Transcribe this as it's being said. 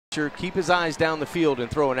Keep his eyes down the field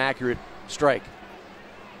and throw an accurate strike.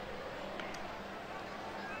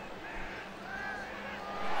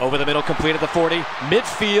 Over the middle, complete at the 40,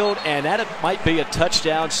 midfield, and that might be a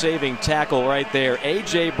touchdown-saving tackle right there.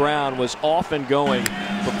 A.J. Brown was off and going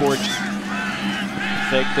before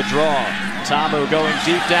fake the draw. Ta'amu going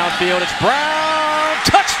deep downfield. It's Brown!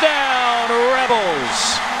 Touchdown,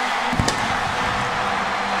 Rebels!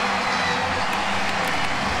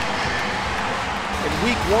 In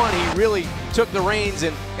week one, he really took the reins,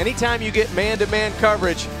 and anytime you get man-to-man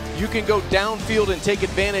coverage, you can go downfield and take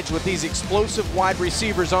advantage with these explosive wide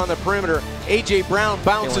receivers on the perimeter. A.J. Brown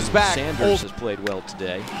bounces back. Sanders has played well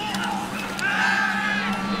today.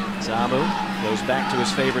 Ta'amu goes back to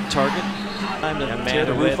his favorite target. Time to tear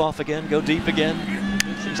the roof off again, go deep again.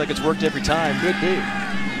 Seems like it's worked every time. Could be.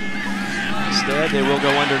 Instead, they will go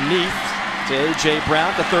underneath to A.J.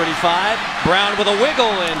 Brown, the 35. Brown with a wiggle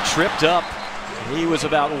and tripped up. He was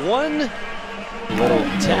about one little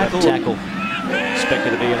tackle. Expected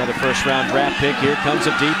to be another first-round draft pick. Here comes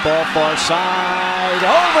a deep ball, far side.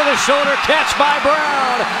 Over the shoulder, catch by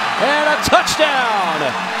Brown, and a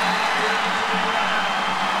touchdown.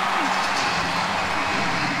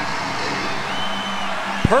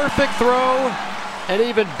 Perfect throw, and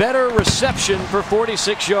even better reception for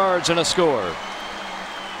 46 yards and a score.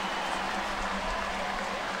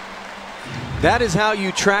 That is how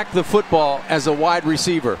you track the football as a wide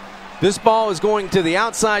receiver. This ball is going to the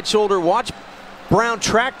outside shoulder. Watch Brown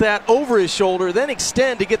track that over his shoulder, then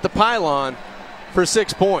extend to get the pylon for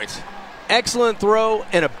 6 points. Excellent throw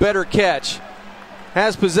and a better catch.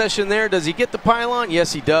 Has possession there. Does he get the pylon?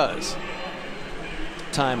 Yes, he does.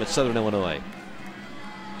 Time at Southern Illinois.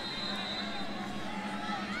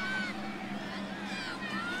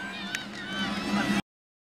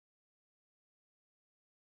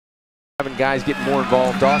 Having guys get more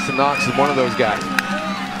involved. Dawson Knox is one of those guys.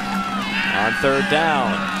 On third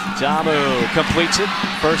down, Ta'amu completes it.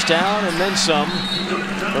 First down and then some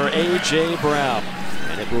for A.J. Brown.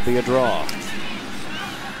 And it will be a draw.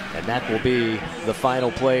 And that will be the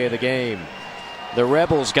final play of the game. The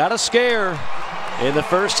Rebels got a scare in the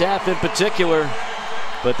first half in particular,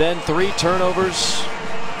 but then 3 turnovers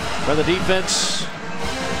from the defense.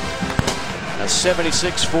 A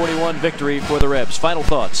 76-41 victory for the Rebs. Final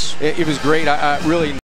thoughts? It was great. I really